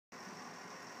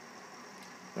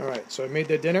Alright, so I made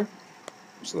their dinner.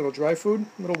 Just a little dry food,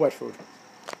 a little wet food.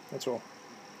 That's all.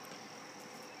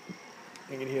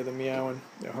 You can hear them meowing.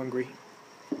 They're hungry.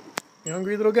 You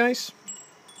hungry, little guys?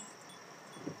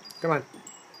 Come on.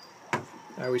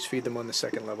 I always feed them on the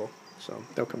second level, so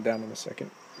they'll come down in a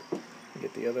second.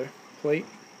 Get the other plate.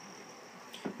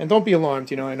 And don't be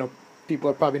alarmed, I know people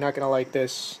are probably not going to like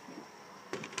this.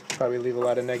 Probably leave a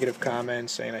lot of negative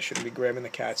comments saying I shouldn't be grabbing the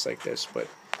cats like this, but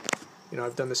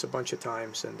I've done this a bunch of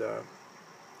times, and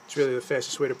it's really the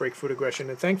fastest way to break food aggression.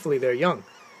 And thankfully, they're young.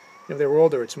 If they were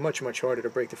older, it's much, much harder to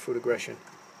break the food aggression.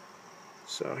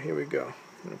 So here we go.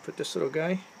 I'm going to put this little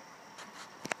guy.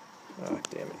 Oh,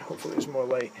 damn it. Hopefully there's more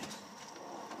light.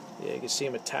 Yeah, you can see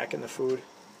him attacking the food.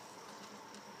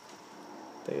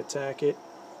 They attack it.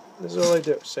 This is all they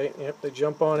do. See? Yep, they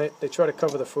jump on it. They try to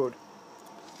cover the food.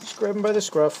 Just grab him by the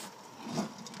scruff.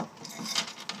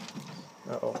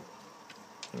 Uh-oh.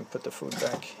 And put the food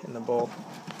back in the bowl.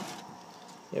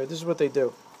 Yeah, this is what they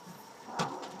do.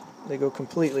 They go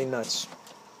completely nuts.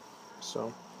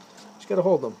 So, just gotta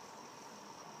hold them.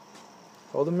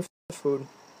 Hold them in the food.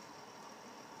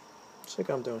 Just like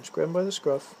I'm doing. Just grab them by the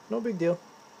scruff. No big deal.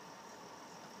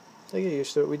 They get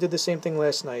used to it. We did the same thing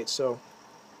last night, so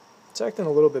it's acting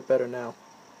a little bit better now.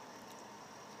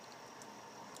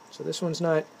 So this one's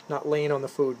not laying on the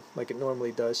food like it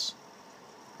normally does.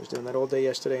 I was doing that all day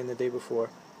yesterday and the day before.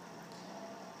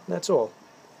 And that's all.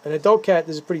 An adult cat,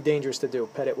 this is pretty dangerous to do.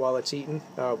 Pet it while it's eating.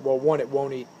 Well, one, it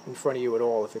won't eat in front of you at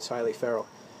all if it's highly feral.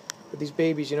 But these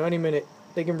babies, any minute,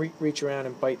 they can reach around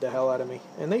and bite the hell out of me.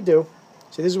 And they do.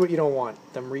 See, this is what you don't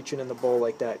want. Them reaching in the bowl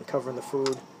like that and covering the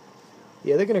food.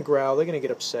 Yeah, they're going to growl. They're going to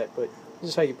get upset. But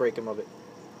this is how you break them of it.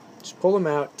 Just pull them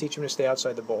out. Teach them to stay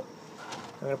outside the bowl.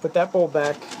 I'm going to put that bowl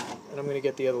back. And I'm going to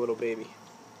get the other little baby.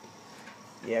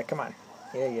 Yeah, come on.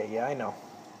 Yeah, I know.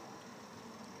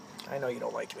 I know you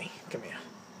don't like me. Come here.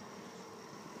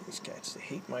 These cats, they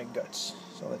hate my guts.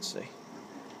 So let's see.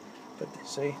 But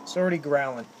see, it's already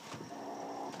growling.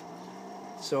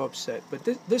 So upset. But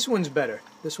this one's better.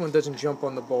 This one doesn't jump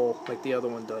on the bowl like the other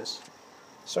one does.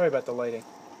 Sorry about the lighting.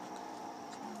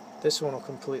 This one will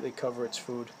completely cover its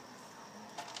food.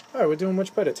 Alright, we're doing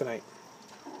much better tonight.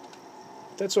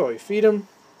 That's all. You feed them,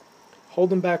 hold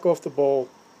them back off the bowl,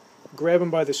 grab them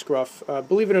by the scruff.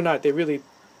 Believe it or not, they really,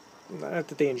 not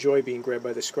that they enjoy being grabbed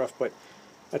by the scruff, but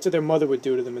that's what their mother would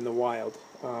do to them in the wild.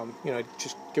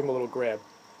 Just give them a little grab.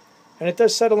 And it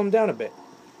does settle them down a bit.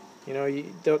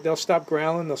 They'll stop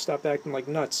growling, they'll stop acting like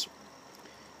nuts.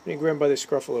 You grab them by the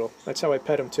scruff a little. That's how I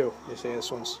pet them too. You see,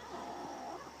 this one's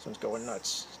going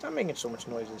nuts. Stop making so much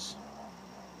noises.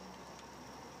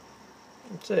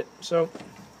 That's it. So,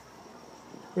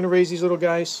 I'm going to raise these little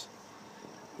guys.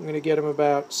 I'm going to get them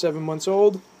about 7 months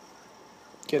old.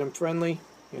 Get them friendly.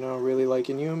 Really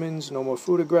liking humans. No more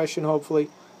food aggression, hopefully.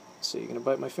 Let's see, you going to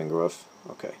bite my finger off?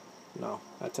 Okay. No,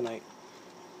 not tonight.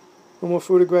 No more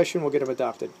food aggression. We'll get them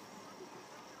adopted.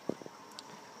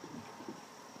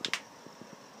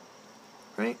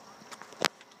 Right?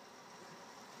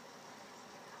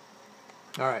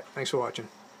 Alright, thanks for watching.